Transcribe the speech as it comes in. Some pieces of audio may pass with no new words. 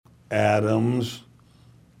Adams,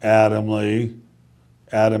 Adamley,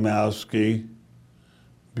 Adamowski,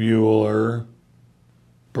 Bueller,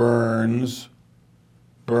 Burns,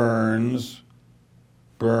 Burns,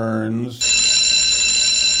 Burns.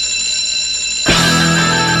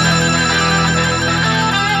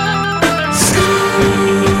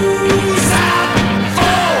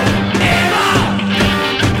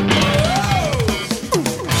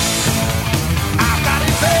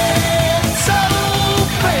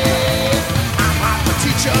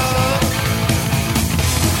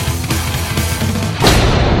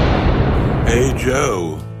 Hey,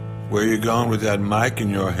 Joe, where you going with that mic in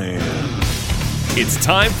your hand? It's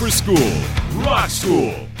time for school, Rock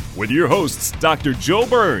School, with your hosts, Dr. Joe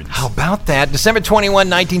Burns. How about that? December 21,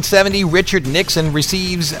 1970, Richard Nixon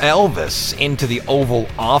receives Elvis into the Oval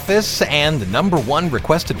Office, and the #1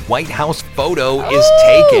 requested White House photo is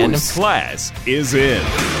taken. Class is in.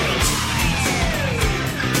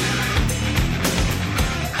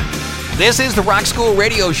 This is the Rock School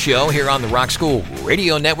Radio Show here on the Rock School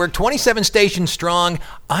Radio Network, 27 stations strong.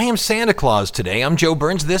 I am Santa Claus today. I'm Joe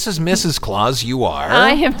Burns. This is Mrs. Claus. You are?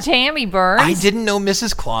 I am Tammy Burns. I didn't know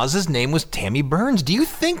Mrs. Claus's name was Tammy Burns. Do you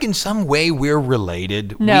think in some way we're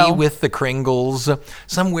related? No. We with the Kringles,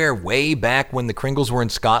 somewhere way back when the Kringles were in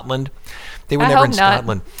Scotland. They were I never hope in not.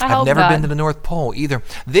 Scotland. I I've hope never not. been to the North Pole either.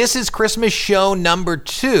 This is Christmas show number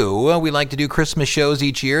 2. We like to do Christmas shows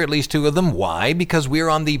each year, at least 2 of them. Why? Because we're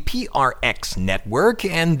on the PRX network,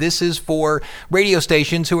 and this is for radio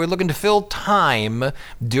stations who are looking to fill time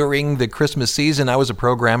during the Christmas season. I was a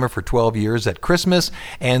programmer for 12 years at Christmas,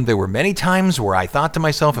 and there were many times where I thought to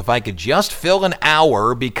myself, if I could just fill an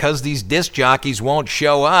hour because these disc jockeys won't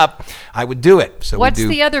show up, I would do it. So What's we do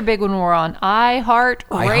the other big one we're on?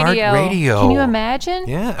 iHeartRadio. Can you imagine?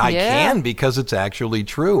 Yeah, I can because it's actually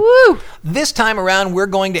true. Woo! This time around, we're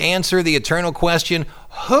going to answer the eternal question,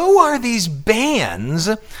 who are these bands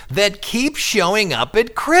that keep showing up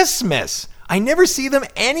at Christmas? I never see them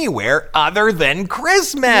anywhere other than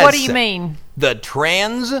Christmas. What do you mean? The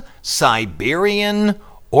Trans-Siberian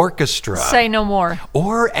Orchestra. Say no more.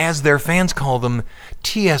 Or as their fans call them,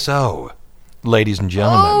 TSO. Ladies and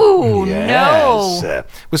gentlemen. Oh, yes. no.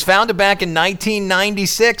 Was founded back in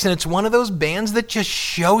 1996, and it's one of those bands that just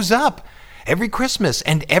shows up every Christmas.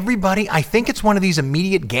 And everybody, I think it's one of these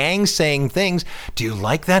immediate gangs saying things. Do you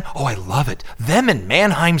like that? Oh, I love it. Them and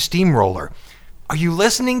Mannheim Steamroller. Are you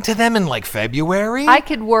listening to them in like February? I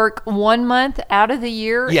could work 1 month out of the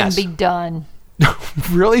year Yes. and be done.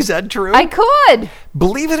 Really? Is that true? I could.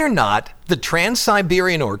 Believe it or not, the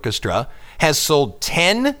Trans-Siberian Orchestra has sold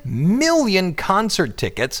 10 million concert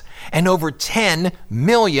tickets and over 10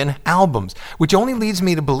 million albums, which only leads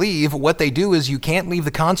me to believe what they do is you can't leave the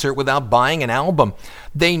concert without buying an album.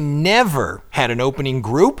 They never had an opening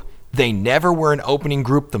group. They never were an opening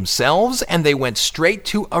group themselves, and they went straight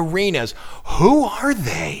to arenas. Who are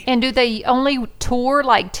they? And do they only tour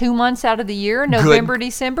like 2 months out of the year, November,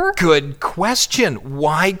 December? Good question.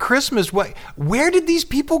 Why Christmas? Where did these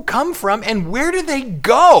people come from, and where do they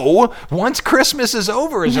go once Christmas is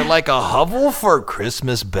over? Is it like a hovel for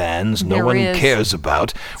Christmas bands no There one is. cares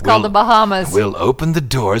about? It's called the Bahamas. We'll open the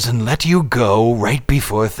doors and let you go right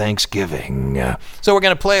before Thanksgiving. So we're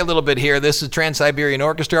going to play a little bit here. This is Trans-Siberian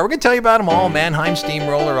Orchestra. We're going to tell you about them all. Mannheim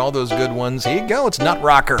Steamroller, all those good ones. Here you go. It's Nut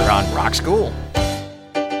Rocker on Rock School.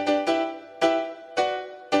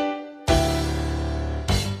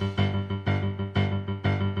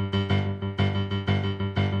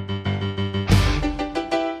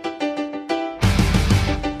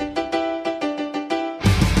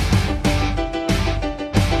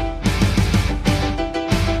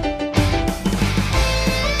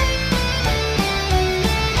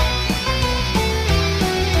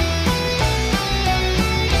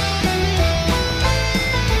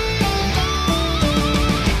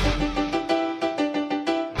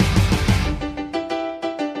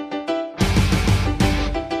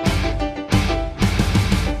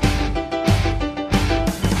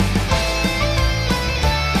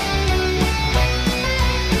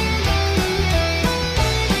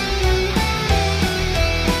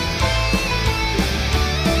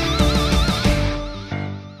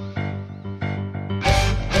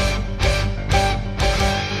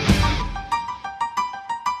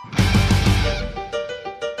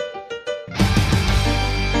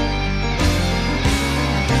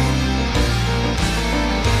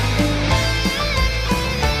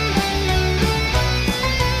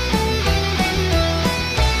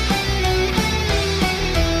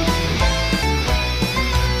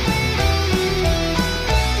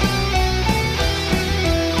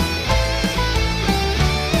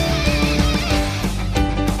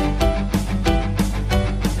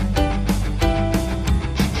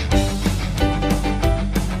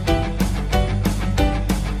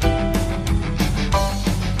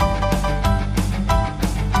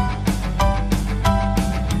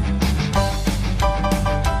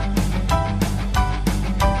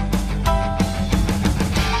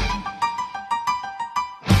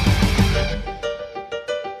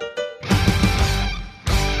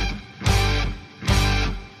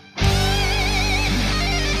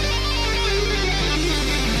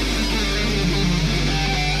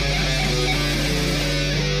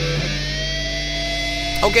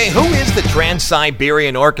 Okay, who is the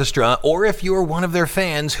Trans-Siberian Orchestra, or if you're one of their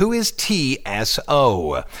fans, who is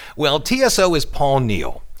TSO? Well, TSO is Paul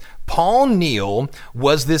Neal. Paul Neal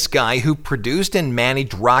was this guy who produced and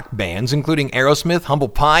managed rock bands, including Aerosmith, Humble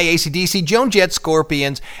Pie, AC/DC, Joan Jett,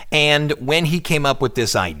 Scorpions, and when he came up with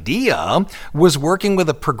this idea, was working with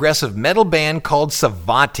a progressive metal band called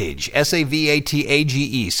Savatage,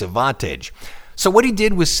 S-A-V-A-T-A-G-E, Savatage. So what he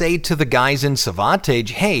did was say to the guys in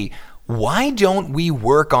Savatage, hey, why don't we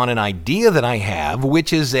work on an idea that I have,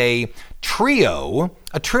 which is a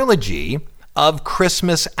trilogy of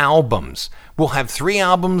Christmas albums. We'll have 3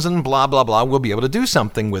 albums and blah, blah, blah. We'll be able to do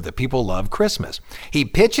something with it. People love Christmas. He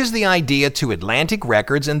pitches the idea to Atlantic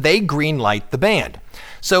Records, and they greenlight the band.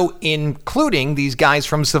 So including these guys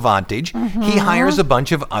from Savatage, he hires a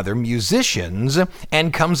bunch of other musicians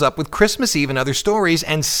and comes up with Christmas Eve and Other Stories,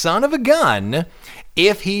 and son of a gun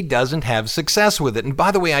if he doesn't have success with it. And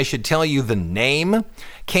by the way, I should tell you the name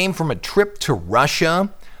came from a trip to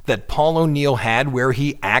Russia that Paul O'Neill had where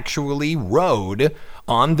he actually rode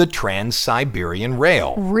on the Trans-Siberian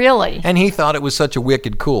Rail. Really? And he thought it was such a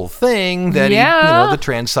wicked cool thing that the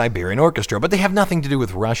Trans-Siberian Orchestra, but they have nothing to do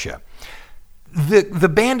with Russia. The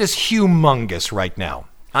band is humongous right now.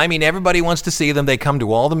 I mean, everybody wants to see them. They come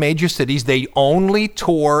to all the major cities. They only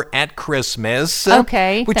tour at Christmas.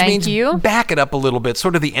 Okay, which thank means you. Back it up a little bit.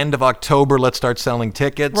 Sort of the end of October, let's start selling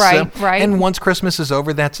tickets. Right. And once Christmas is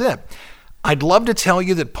over, that's it. I'd love to tell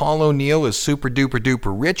you that Paul O'Neill is super duper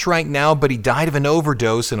duper rich right now, but he died of an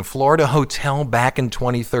overdose in a Florida hotel back in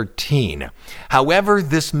 2013. However,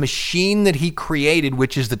 this machine that he created,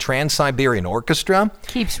 which is the Trans-Siberian Orchestra,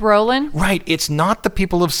 keeps rolling. Right. It's not the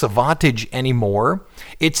people of Savatage anymore.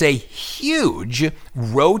 It's a huge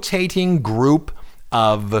rotating group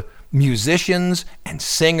of musicians and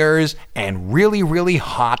singers and really, really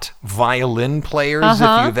hot violin players.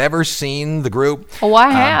 If you've ever seen the group. Oh, I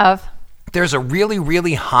have. There's a really,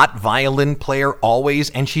 really hot violin player always,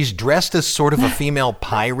 and she's dressed as sort of a female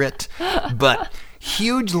pirate, but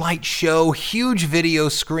huge light show, huge video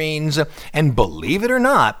screens, and believe it or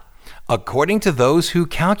not, according to those who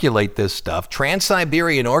calculate this stuff,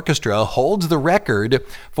 Trans-Siberian Orchestra holds the record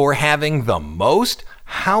for having the most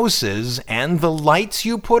houses and the lights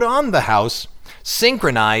you put on the house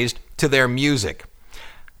synchronized to their music.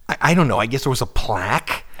 I don't know, I guess there was a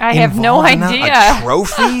plaque. I have no idea. A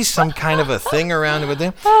trophy, some kind of a thing around it with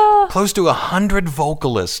them. Close to 100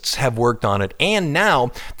 vocalists have worked on it, and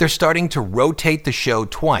now they're starting to rotate the show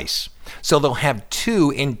twice. So they'll have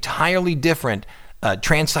 2 entirely different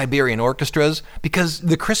Trans-Siberian Orchestras because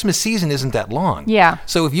the Christmas season isn't that long. Yeah.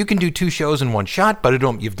 So if you can do 2 shows in one shot, but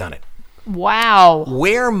you've done it. Wow.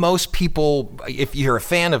 Where most people, if you're a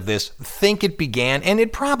fan of this, think it began, and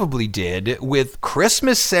it probably did, with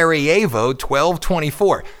Christmas Sarajevo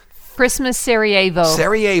 1224. Christmas Sarajevo.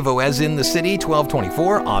 Sarajevo, as in the city,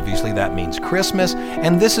 1224. Obviously, that means Christmas.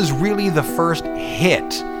 And this is really the first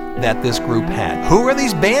hit that this group had. Who are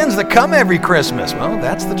these bands that come every Christmas? Well,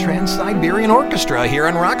 that's the Trans-Siberian Orchestra here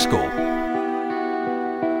on Rock School.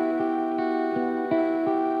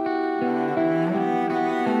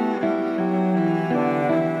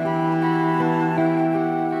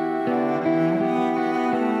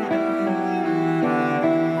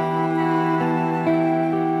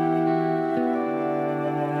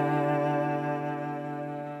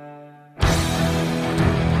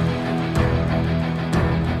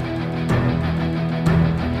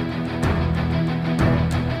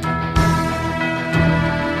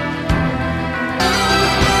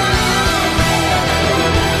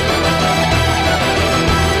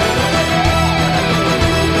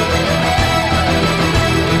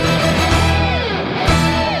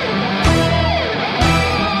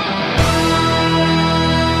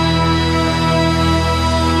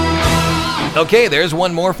 Okay, there's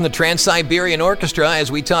one more from the Trans-Siberian Orchestra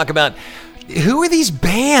as we talk about who are these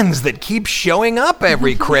bands that keep showing up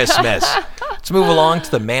every Christmas? Let's move along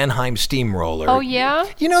to the Mannheim Steamroller. Oh, yeah?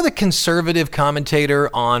 You know the conservative commentator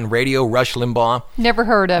on radio, Rush Limbaugh? Never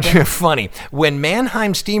heard of it. Funny. When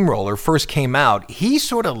Mannheim Steamroller first came out, he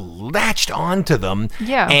sort of latched onto them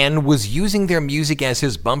and was using their music as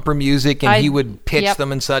his bumper music, and he would pitch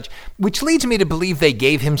them and such, which leads me to believe they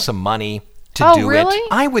gave him some money to do really? it.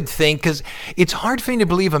 I would think, because it's hard for me to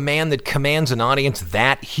believe a man that commands an audience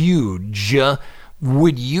that huge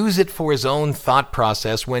would use it for his own thought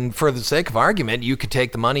process when, for the sake of argument, you could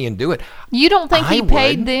take the money and do it. You don't think he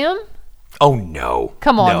paid them? Oh, no.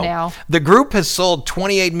 Come on now. The group has sold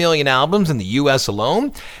 28 million albums in the U.S.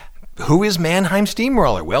 alone. Who is Mannheim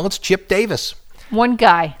Steamroller? Well, it's Chip Davis. One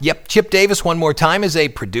guy. Yep, Chip Davis, one more time, is a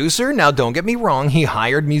producer. Now, don't get me wrong, he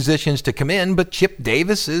hired musicians to come in, but Chip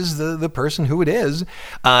Davis is the person who it is.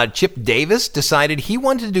 Chip Davis decided he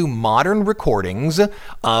wanted to do modern recordings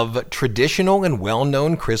of traditional and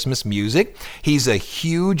well-known Christmas music. He's a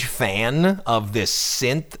huge fan of this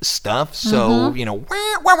synth stuff, so, you know,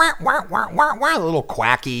 a little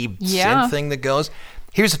quacky synth thing that goes.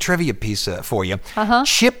 Here's a trivia piece for you.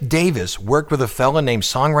 Chip Davis worked with a fella named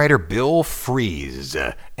songwriter Bill Fries.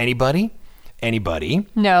 Anybody?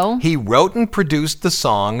 No. He wrote and produced the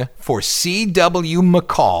song for C.W.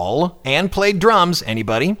 McCall and played drums.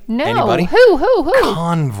 Anybody? No. Anybody? Who?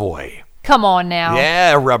 Convoy. Come on now.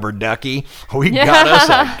 Yeah, rubber ducky. We got us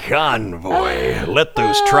a convoy. Let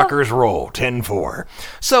those truckers roll. 10-4.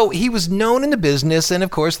 So he was known in the business, and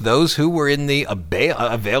of course, those who were in the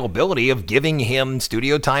availability of giving him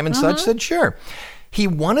studio time and such said, sure. He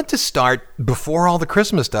wanted to start, before all the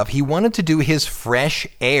Christmas stuff, he wanted to do his Fresh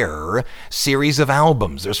Air series of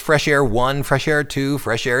albums. There's Fresh Air 1, Fresh Air 2,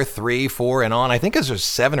 Fresh Air 3, 4, and on. I think there's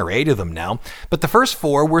 7 or 8 of them now. But the first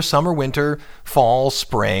 4 were summer, winter, fall,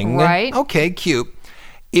 spring. Right. Okay, cute.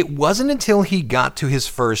 It wasn't until he got to his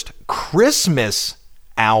first Christmas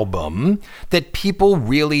album that people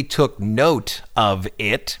really took note of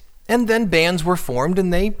it. And then bands were formed,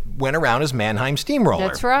 and they went around as Mannheim Steamroller.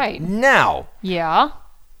 That's right. Now,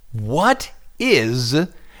 what is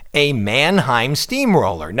a Mannheim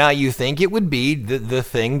Steamroller? Now, you think it would be the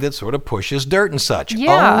thing that sort of pushes dirt and such.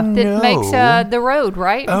 Yeah, oh, that no. makes the road,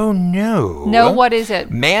 right? Oh, no. No, what is it?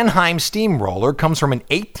 Mannheim Steamroller comes from an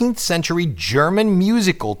 18th century German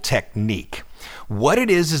musical technique. What it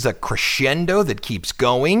is a crescendo that keeps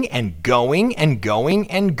going and going and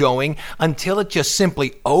going and going until it just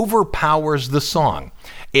simply overpowers the song.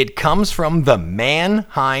 It comes from the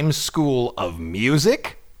Mannheim School of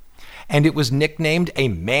Music, and it was nicknamed a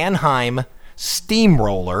Mannheim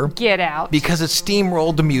Steamroller. Get out. Because it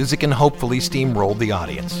steamrolled the music and hopefully steamrolled the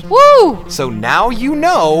audience. Woo! So now you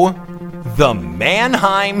know the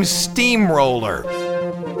Mannheim Steamroller.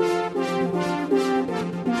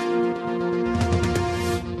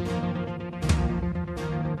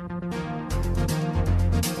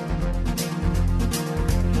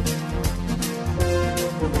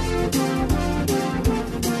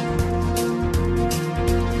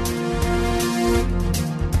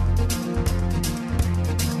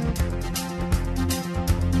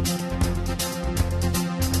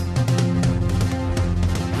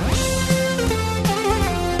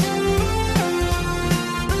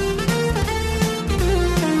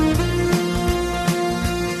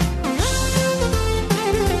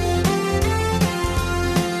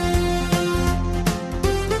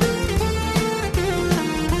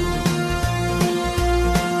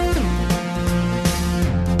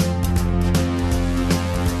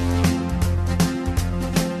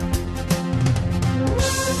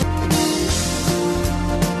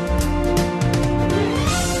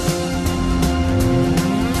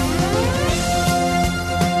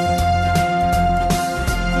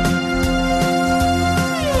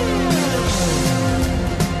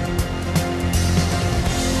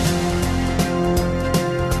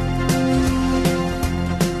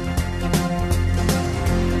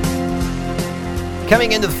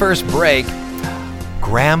 Coming into the first break,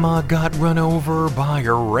 Grandma got run over by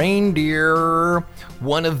a reindeer.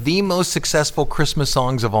 One of the most successful Christmas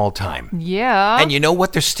songs of all time. Yeah. And you know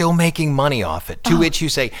what? They're still making money off it. To which you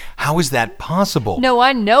say, how is that possible? No,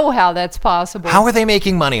 I know how that's possible. How are they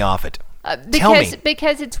making money off it? Tell me.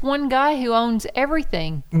 Because it's one guy who owns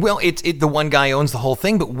everything. Well, the one guy owns the whole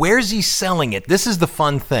thing, but where's he selling it? This is the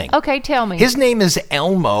fun thing. Okay, tell me. His name is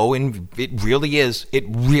Elmo, and it really is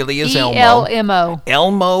Elmo. E-L-M-O.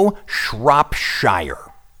 Elmo Shropshire.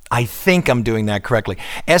 I think I'm doing that correctly.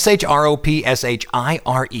 Shropshire.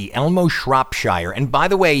 Elmo Shropshire. And by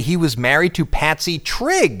the way, he was married to Patsy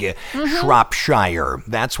Trigg Shropshire.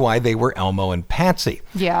 That's why they were Elmo and Patsy.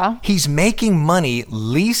 Yeah. He's making money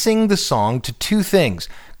leasing the song to 2 things.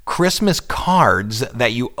 Christmas cards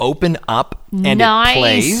that you open up and it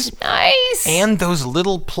plays. Nice. And those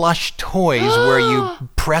little plush toys where you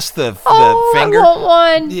press the finger. I want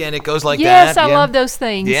one. Yeah, and it goes like that. Yes, I love those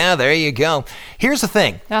things. Yeah, there you go. Here's the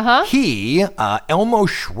thing. He, Elmo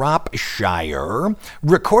Shropshire,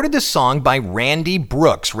 recorded this song by Randy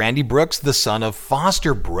Brooks. Randy Brooks, the son of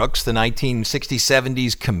Foster Brooks, the 1960s,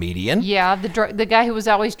 70s comedian. Yeah, the guy who was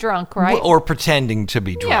always drunk, right? Or pretending to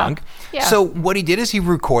be drunk. Yeah. So what he did is he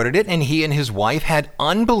recorded it, and he and his wife had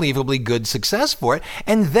unbelievably good success success for it.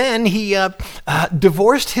 And then he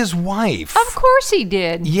divorced his wife. Of course he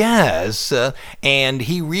did. Yes, and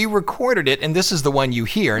he re-recorded it, and this is the one you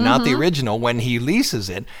hear, not the original, when he leases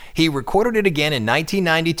it. He recorded it again in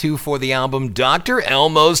 1992 for the album Dr.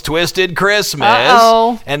 Elmo's Twisted Christmas.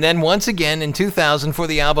 Uh-oh. And then once again in 2000 for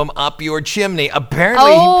the album Up Your Chimney.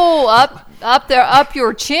 Apparently... Up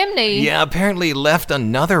your chimney. Yeah, apparently he left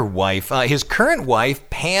another wife. His current wife,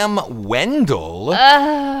 Pam Wendell,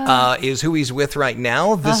 is who he's with right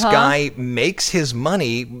now. This guy makes his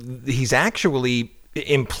money. He's actually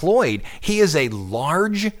employed. He is a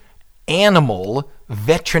large animal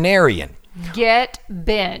veterinarian. Get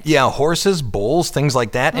bent. Yeah, horses, bulls, things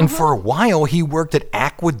like that. And for a while, he worked at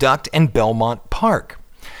Aqueduct and Belmont Park.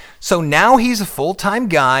 So now he's a full-time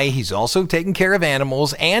guy. He's also taking care of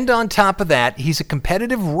animals. And on top of that, he's a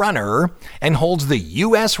competitive runner and holds the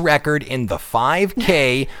U.S. record in the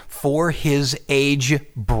 5K for his age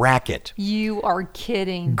bracket. You are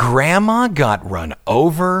kidding. Grandma got run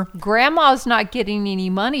over. Grandma's not getting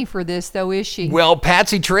any money for this, though, is she? Well,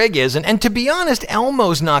 Patsy Trigg isn't. And to be honest,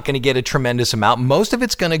 Elmo's not going to get a tremendous amount. Most of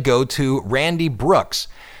it's going to go to Randy Brooks.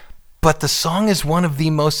 But the song is one of the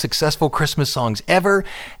most successful Christmas songs ever,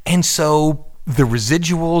 and so the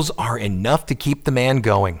residuals are enough to keep the man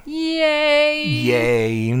going. Yay!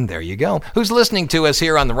 Yay. There you go. Who's listening to us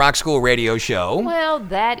here on the Rock School Radio Show? Well,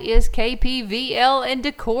 that is KPVL in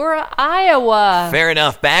Decorah, Iowa. Fair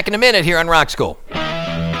enough. Back in a minute here on Rock School.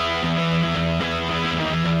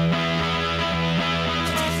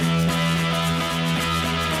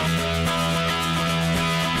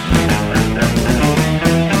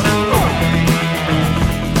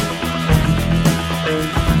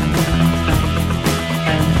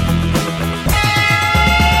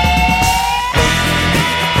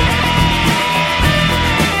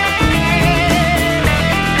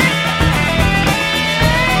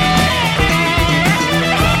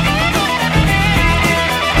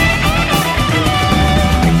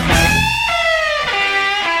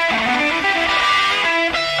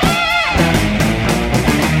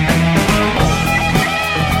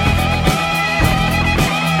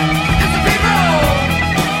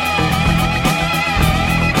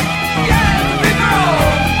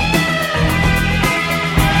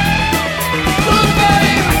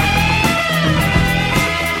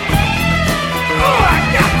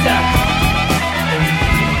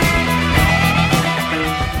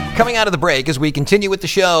 Coming out of the break as we continue with the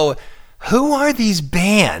show, who are these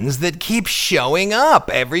bands that keep showing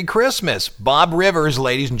up every Christmas? Bob Rivers,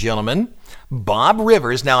 ladies and gentlemen. Bob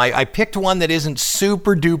Rivers. Now, I picked one that isn't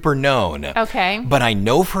super duper known. Okay. But I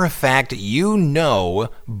know for a fact you know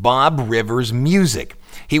Bob Rivers' music.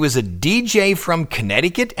 He was a DJ from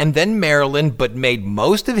Connecticut and then Maryland, but made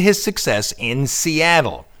most of his success in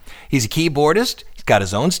Seattle. He's a keyboardist. He's got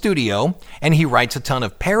his own studio, and he writes a ton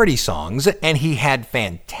of parody songs, and he had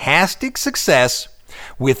fantastic success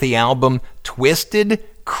with the album Twisted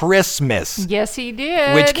Christmas. Yes, he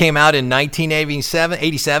did. Which came out in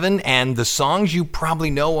 1987, and the songs you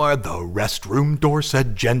probably know are The Restroom Door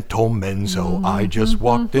Said Gentlemen, So I Just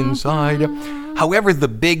Walked Inside. However, the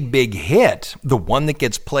big hit, the one that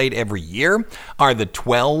gets played every year, are the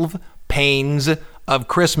 12 Pains of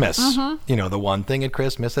Christmas. You know, the one thing at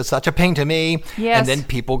Christmas that's such a pain to me. Yes. And then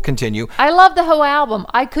people continue. I love the whole album.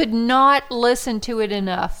 I could not listen to it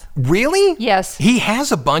enough. Really? Yes. He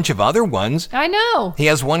has a bunch of other ones. I know. He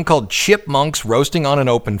has one called Chipmunks Roasting on an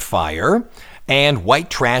Open Fire and White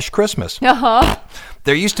Trash Christmas.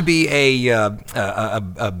 There used to be a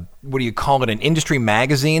what do you call it, an industry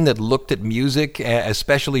magazine that looked at music,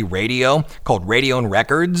 especially radio, called Radio and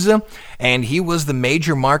Records, and he was the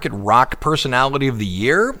major market rock personality of the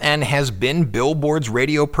year and has been Billboard's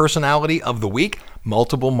radio personality of the week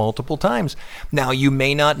multiple times. Now, you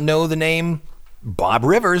may not know the name Bob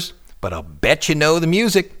Rivers, but I'll bet you know the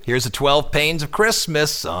music. Here's the 12 Pains of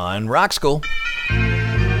Christmas on Rock School.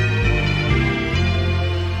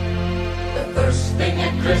 First thing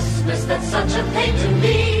at Christmas that's such a pain to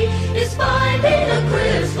me is finding a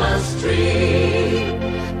Christmas tree.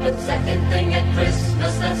 The second thing at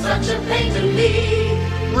Christmas that's such a pain to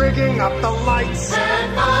me, rigging up the lights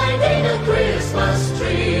and finding a Christmas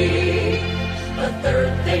tree. The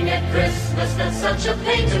third thing at Christmas that's such a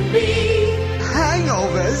pain to me,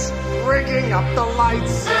 hangovers, rigging up the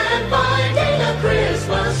lights and finding a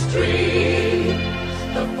Christmas tree.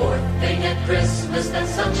 The fourth thing at Christmas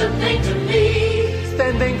that's such a pain to me,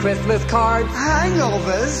 sending Christmas cards,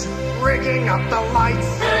 hangovers, rigging up the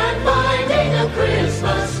lights and finding a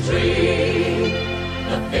Christmas tree.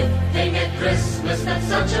 The fifth thing at Christmas that's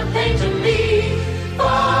such a pain to me,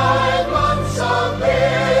 5 months of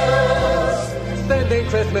bills, sending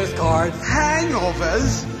Christmas Christmas card.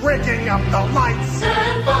 Hangovers. Rigging up the lights.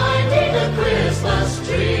 And finding a Christmas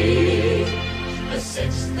tree. The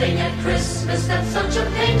sixth thing at Christmas that's such a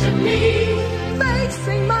pain to me.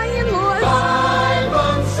 Facing my in-laws. 5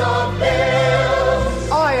 months of bills.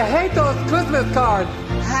 Oh, I hate those Christmas cards.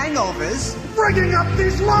 Hangovers. Rigging up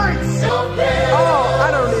these lights. So bills. Oh,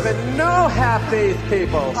 I don't even know half these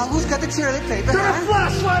people. Who's got the toilet paper? Get a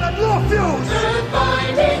flashlight and no fuse. And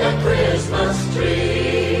finding a Christmas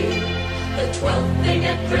tree. The 12th thing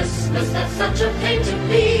at Christmas that's such a pain to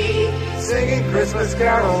me. Singing Christmas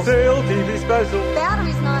carols. Sale TV special.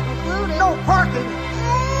 Batteries not included. No parking.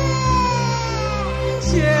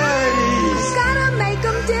 Charities. Gotta make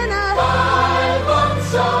them dinner. 5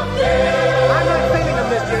 months of bills. I'm not thinking of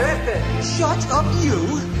Mr. Estes. Shut up, you.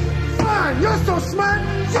 Fine, you're so smart.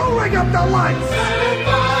 You ring up the lights. And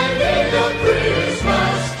finding a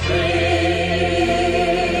Christmas tree.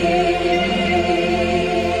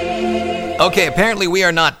 Okay, apparently we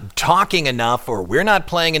are not talking enough, or we're not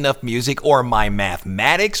playing enough music, or my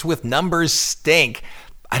mathematics with numbers stink.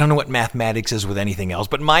 I don't know what mathematics is with anything else,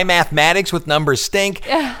 but my mathematics with numbers stink.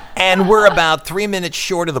 And we're about 3 minutes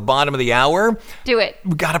short of the bottom of the hour. Do it.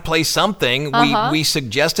 We got to play something. We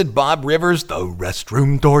suggested Bob Rivers, The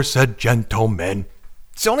Restroom Door Said Gentlemen.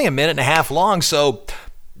 It's only a minute and a half long, so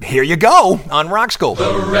here you go on Rock School.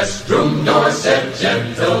 The restroom door said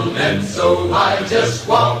gentlemen, so I just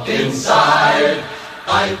walked inside.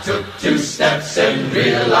 I took 2 steps and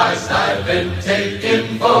realized I'd been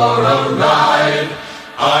taken for a ride.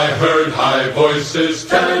 I heard high voices,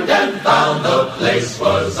 turned and found the place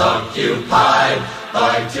was occupied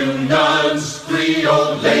by 2 nuns, 3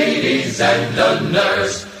 old ladies, and a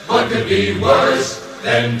nurse. What could be worse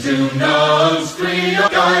than 2 nuns, 3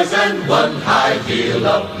 guys, and 1 high heel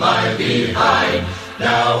up my behind?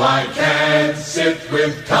 Now I can't sit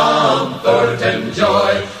with comfort and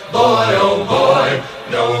joy. Boy, oh boy,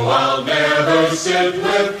 no, I'll never sit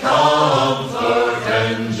with comfort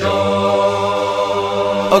and joy.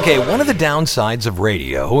 Okay, one of the downsides of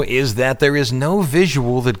radio is that there is no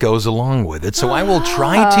visual that goes along with it, so I will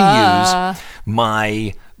try to use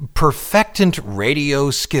my perfectant radio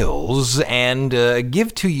skills and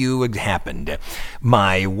give to you what happened.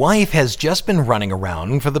 My wife has just been running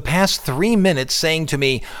around for the past 3 minutes saying to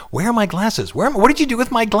me, "Where are my glasses? What did you do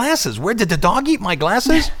with my glasses? Where did the dog eat my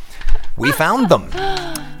glasses?" We found them.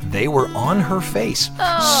 They were on her face.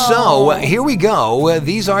 So here we go.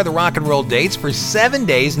 These are the rock and roll dates for 7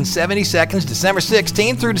 days and 70 seconds, December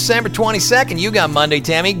 16th through December 22nd. You got Monday,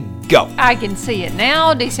 Tammy. Go. I can see it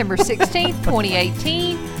now. December 16th,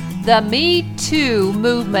 2018. The Me Too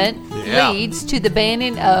movement leads to the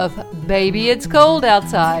banning of Baby It's Cold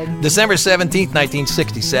Outside. December 17th,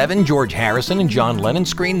 1967, George Harrison and John Lennon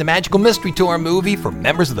screened the Magical Mystery Tour movie for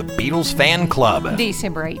members of the Beatles fan club.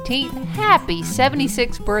 December 18th, happy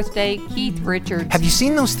 76th birthday, Keith Richards. Have you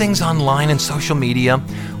seen those things online and social media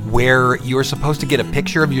where you're supposed to get a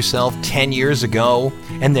picture of yourself 10 years ago,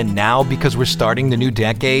 and then now, because we're starting the new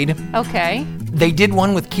decade, Okay. they did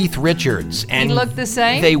one with Keith Richards. And He looked the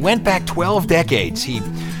same? They went back 12 decades. He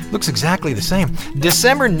looks exactly the same.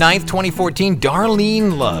 December 9th, 2014,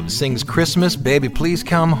 Darlene Love sings Christmas, Baby Please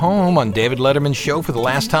Come Home on David Letterman's show for the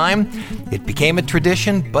last time. It became a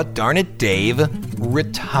tradition, but darn it, Dave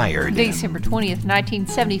retired. December 20th,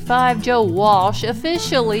 1975, Joe Walsh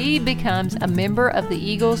officially becomes a member of the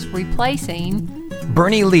Eagles, replacing...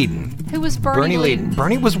 Bernie Leadon. Who was Bernie Leadon?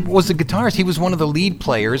 Bernie was a guitarist. He was one of the lead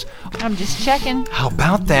players. I'm just checking. How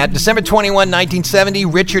about that? December 21, 1970,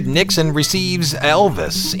 Richard Nixon receives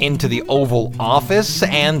Elvis into the Oval Office,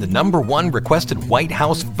 and the #1 requested White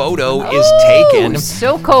House photo is taken.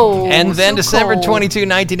 So cool. And then so December cool. 22,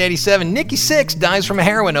 1987, Nikki Sixx dies from a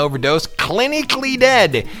heroin overdose, clinically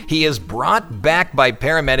dead. He is brought back by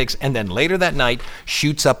paramedics, and then later that night,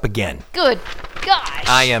 shoots up again. Good gosh.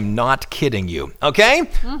 I am not kidding you, okay?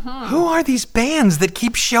 Who are these bands that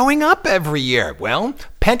keep showing up every year? Well,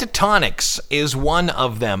 Pentatonix is one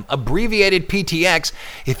of them, abbreviated PTX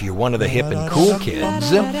if you're one of the hip and cool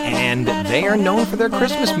kids, and they are known for their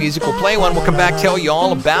Christmas music. We'll play one. We'll come back, tell you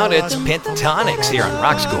all about it. It's Pentatonix here on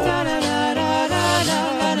Rock School.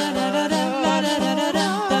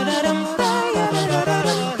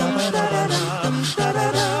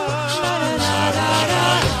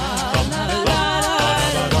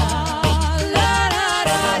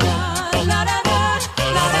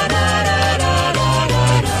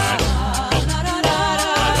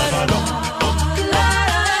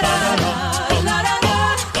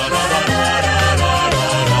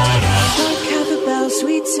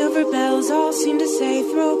 Silver bells all seem to say,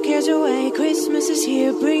 throw cares away, Christmas is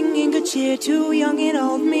here, bringing good cheer to young and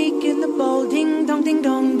old, meek and the bold. Ding dong, ding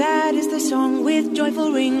dong, that is the song with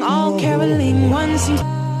joyful ring. All caroling, one sings.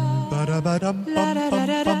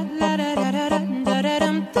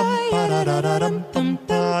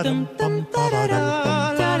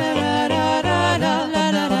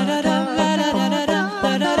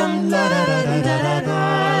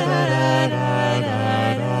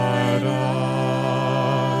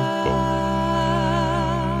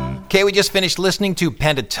 Okay, we just finished listening to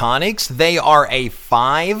Pentatonix. They are a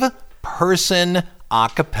 5-person a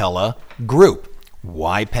cappella group.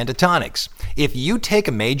 Why Pentatonix? If you take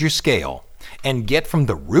a major scale and get from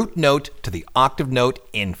the root note to the octave note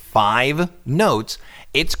in 5 notes,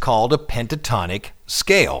 it's called a pentatonic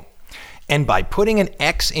scale. And by putting an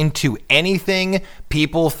X into anything,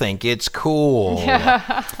 people think it's cool.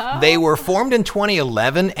 They were formed in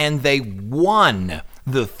 2011, and they won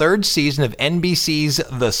the 3rd season of NBC's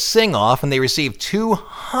The Sing-Off, and they received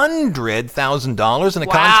 $200,000 in a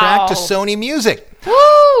contract to Sony Music.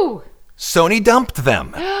 Woo! Sony dumped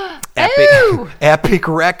them. Epic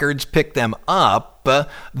Records picked them up.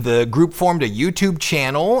 The group formed a YouTube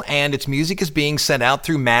channel, and its music is being sent out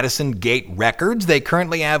through Madison Gate Records. They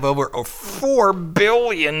currently have over 4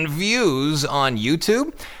 billion views on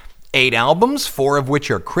YouTube, 8 albums, 4 of which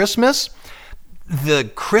are Christmas. The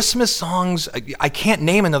Christmas songs, I can't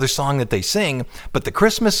name another song that they sing, but the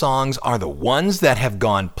Christmas songs are the ones that have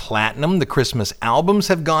gone platinum. The Christmas albums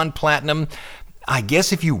have gone platinum. I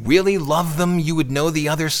guess if you really love them, you would know the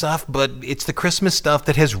other stuff, but it's the Christmas stuff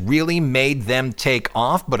that has really made them take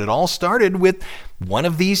off. But it all started with one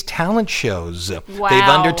of these talent shows. Wow. They've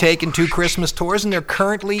undertaken 2 Christmas tours, and they're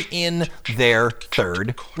currently in their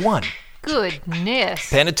 3rd one.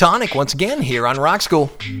 Goodness. Pentatonic, once again, here on Rock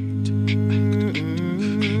School.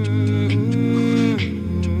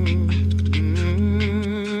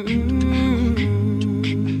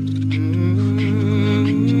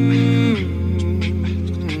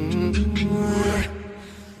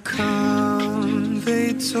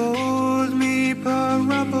 Told me,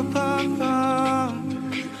 pa-ra-pa-pa-pa,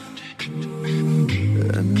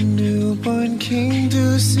 a newborn king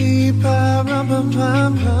to see,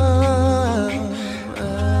 pa-ra-pa-pa-pa.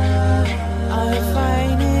 Our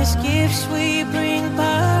finest gifts we bring,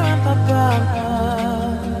 pa-ra-pa-pa-pa,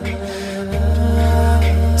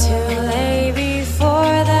 to lay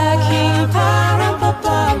before the king,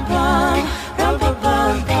 pa-ra-pa-pa-pa,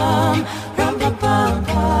 ram-pa-pa-pam,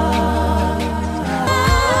 ram-pa-pa-pa.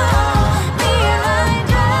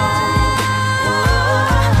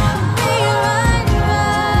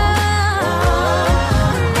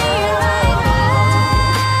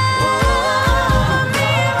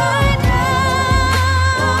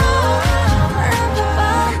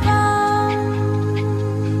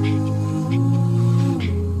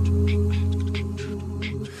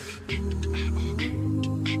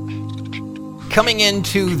 Coming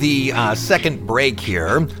into the second break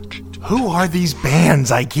here, who are these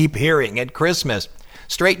bands I keep hearing at Christmas?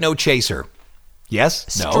 Straight No Chaser.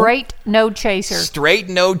 Yes? No? Straight No Chaser. Straight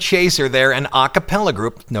No Chaser. They're an a cappella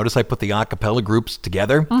group. Notice I put the a cappella groups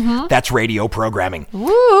together. Mm-hmm. That's radio programming.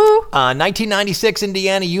 Woo! 1996,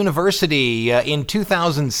 Indiana University. In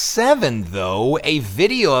 2007, though, a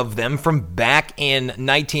video of them from back in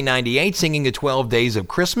 1998 singing the 12 Days of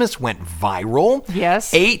Christmas went viral.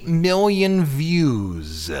 Yes. 8 million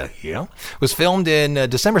views. Was filmed in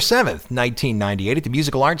December 7th, 1998 at the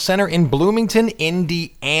Musical Arts Center in Bloomington,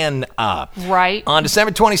 Indiana. Right. On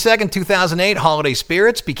December 22nd, 2008, Holiday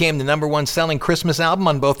Spirits became the #1 selling Christmas album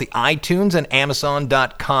on both the iTunes and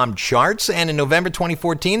Amazon.com charts. And in November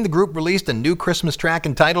 2014, the group released a new Christmas track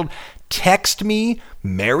entitled Text Me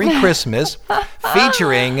Merry Christmas,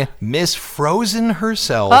 featuring Miss Frozen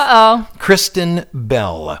herself, Kristen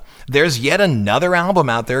Bell. There's yet another album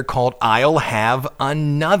out there called I'll Have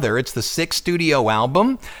Another. It's the 6th studio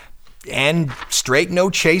album. And Straight No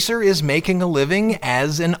Chaser is making a living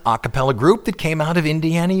as an a cappella group that came out of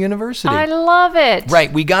Indiana University. I love it.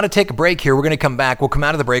 Right, we got to take a break here. We're going to come back. We'll come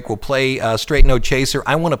out of the break. We'll play Straight No Chaser.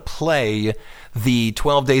 I want to play the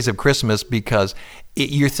 12 Days of Christmas because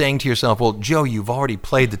you're saying to yourself, well, Joe, you've already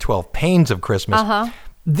played the 12 Pains of Christmas.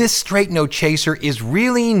 This Straight No Chaser is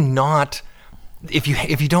really not... If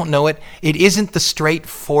you don't know it, it isn't the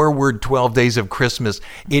straightforward 12 Days of Christmas.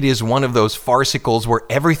 It is one of those farcicals where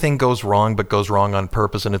everything goes wrong, but goes wrong on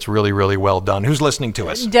purpose, and it's really, really well done. Who's listening to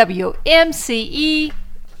us? WMCE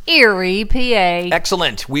Erie, PA.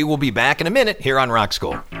 Excellent. We will be back in a minute here on Rock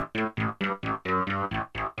School.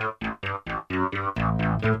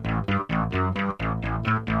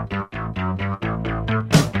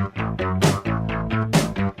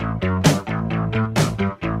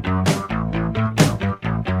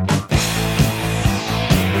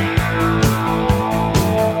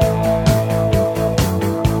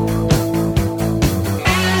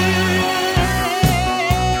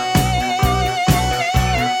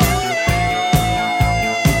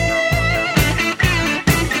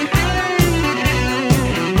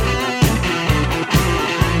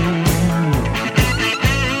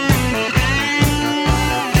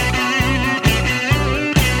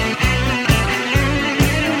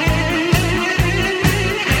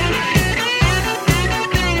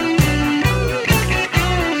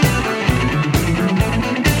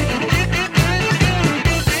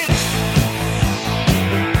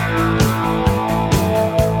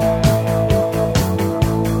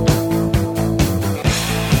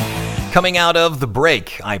 Coming out of the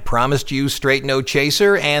break, I promised you Straight No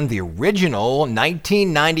Chaser and the original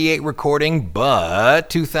 1998 recording, but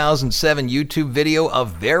 2007 YouTube video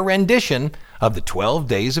of their rendition of the 12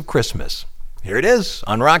 Days of Christmas. Here it is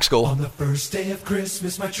on Rock School. On the first day of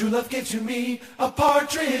Christmas, my true love gave to me a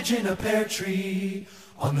partridge in a pear tree.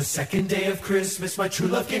 On the second day of Christmas, my true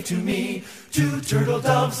love gave to me 2 turtle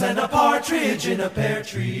doves and a partridge in a pear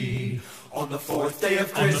tree. On the fourth day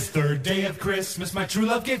of Christmas, on the third day of Christmas, my true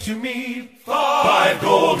love gave to me 5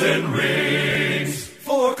 golden rings.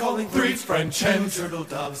 4 calling 3 French hens, 2 turtle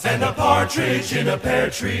doves, and a partridge in a pear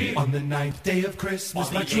tree. On the 9th day of Christmas,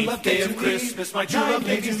 my true love gave to me Christmas, my true love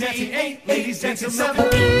gave to me 8 ladies dancing 7. I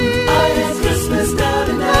had Christmas down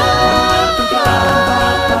in Africa.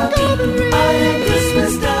 I had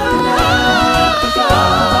Christmas down in Africa.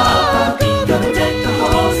 Gonna take the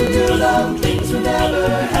horse and do love things we never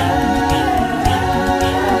had.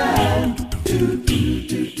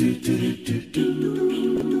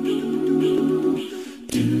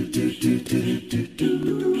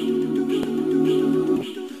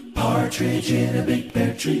 Partridge in a big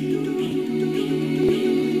pear tree.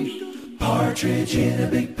 Partridge in a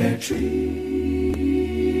big pear tree.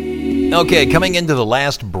 Okay, coming into the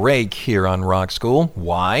last break here on Rock School.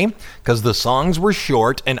 Why? Because the songs were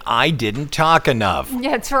short and I didn't talk enough.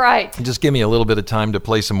 That's right. Just give me a little bit of time to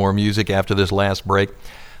play some more music after this last break.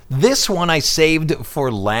 This one I saved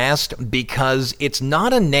for last because it's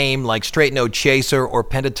not a name like Straight No Chaser or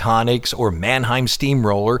Pentatonics or Mannheim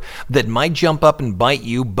Steamroller that might jump up and bite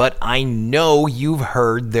you, but I know you've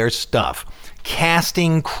heard their stuff.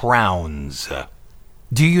 Casting Crowns.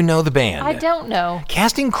 Do you know the band? I don't know.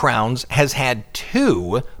 Casting Crowns has had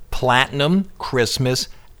 2 platinum Christmas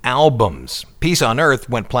albums. Peace on Earth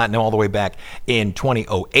went platinum all the way back in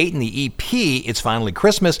 2008, and the EP, It's Finally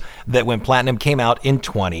Christmas, that went platinum came out in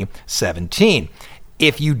 2017.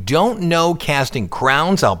 If you don't know Casting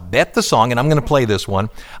Crowns, I'll bet the song, and I'm going to play this one,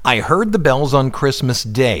 I Heard the Bells on Christmas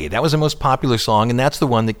Day. That was the most popular song, and that's the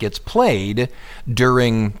one that gets played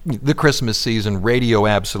during the Christmas season. Radio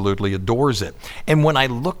absolutely adores it. And when I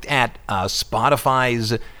looked at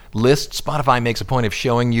Spotify's list, Spotify makes a point of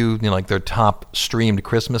showing you, like their top streamed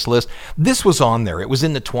Christmas list. This was on there. It was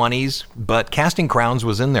in the 20s, but Casting Crowns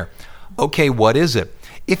was in there. Okay, what is it?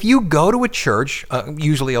 If you go to a church,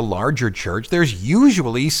 usually a larger church, there's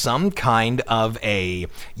usually some kind of a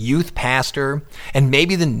youth pastor, and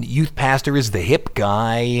maybe the youth pastor is the hip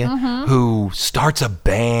guy who starts a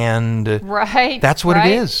band. Right. That's what it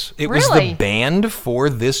is. It was Really? the band for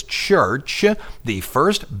this church, the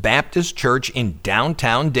First Baptist Church in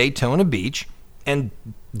downtown Daytona Beach, and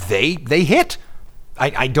they hit.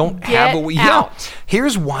 I don't have a... Get out.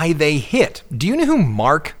 Here's why they hit. Do you know who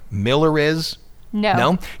Mark Miller is?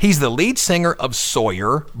 No. He's the lead singer of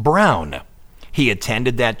Sawyer Brown. He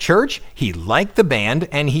attended that church, he liked the band,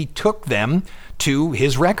 and he took them to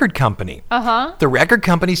his record company. The record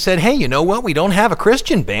company said, hey, you know what? We don't have a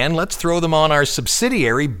Christian band. Let's throw them on our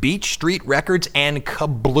subsidiary, Beach Street Records, and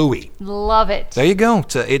kablooey. Love it. There you go.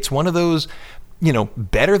 It's one of those,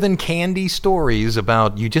 better than candy stories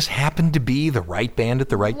about you just happened to be the right band at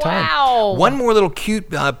the right time. Wow. One more little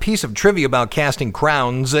cute piece of trivia about Casting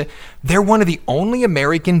Crowns. They're one of the only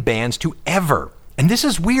American bands to ever, and this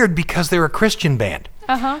is weird because they're a Christian band.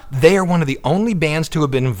 They are one of the only bands to have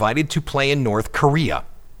been invited to play in North Korea.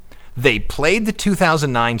 They played the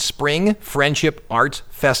 2009 Spring Friendship Arts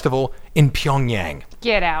Festival in Pyongyang.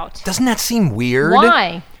 Get out. Doesn't that seem weird?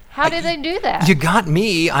 Why? How did they do that? You got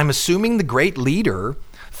me. I'm assuming the great leader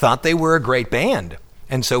thought they were a great band.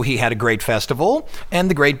 And so he had a great festival, and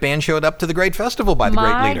the great band showed up to the great festival by the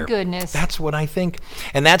great leader. My goodness. That's what I think.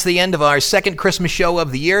 And that's the end of our second Christmas show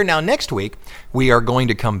of the year. Now, next week, we are going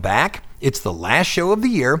to come back. It's the last show of the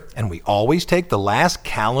year, and we always take the last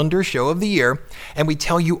calendar show of the year, and we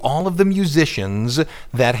tell you all of the musicians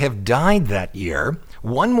that have died that year.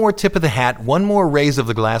 One more tip of the hat, one more raise of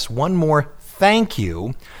the glass, one more thank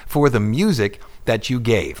you for the music that you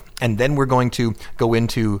gave. And then we're going to go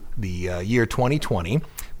into the year 2020,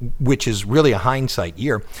 which is really a hindsight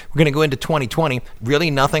year. We're going to go into 2020.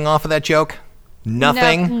 Really nothing off of that joke?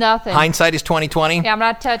 Nothing? Nothing. Hindsight is 2020? Yeah, I'm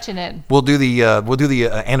not touching it. We'll do the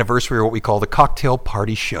anniversary, or what we call the cocktail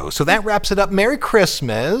party show. So that wraps it up. Merry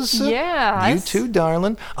Christmas. Yes. You too,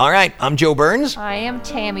 darling. All right, I'm Joe Burns. I am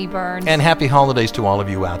Tammy Burns. And happy holidays to all of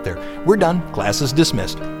you out there. We're done. Class is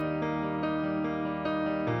dismissed.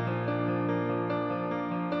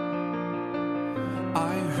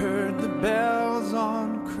 I heard the bells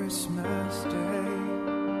on Christmas Day,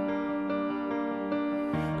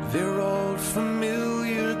 their old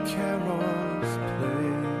familiar carols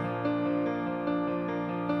play,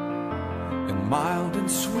 and mild and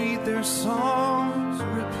sweet their songs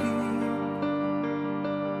repeat,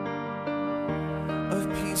 of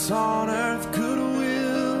peace on earth,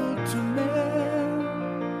 goodwill to men,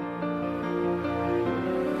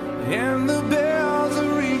 and the bells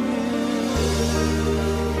are ringing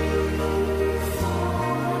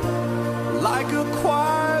like a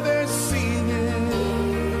choir they're singing.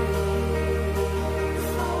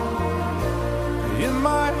 In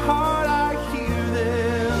my heart I hear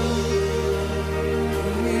them,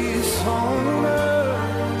 peace on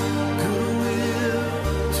earth, goodwill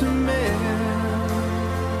to men.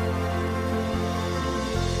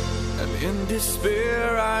 And in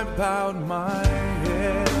despair I bowed my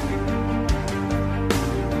head.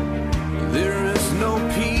 There is no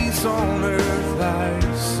peace on earth, I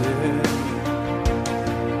said,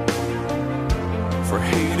 for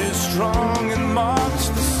hate is strong and mocks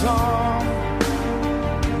the song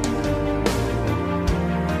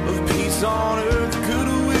of peace on earth,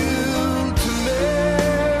 goodwill to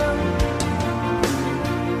men.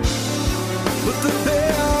 But the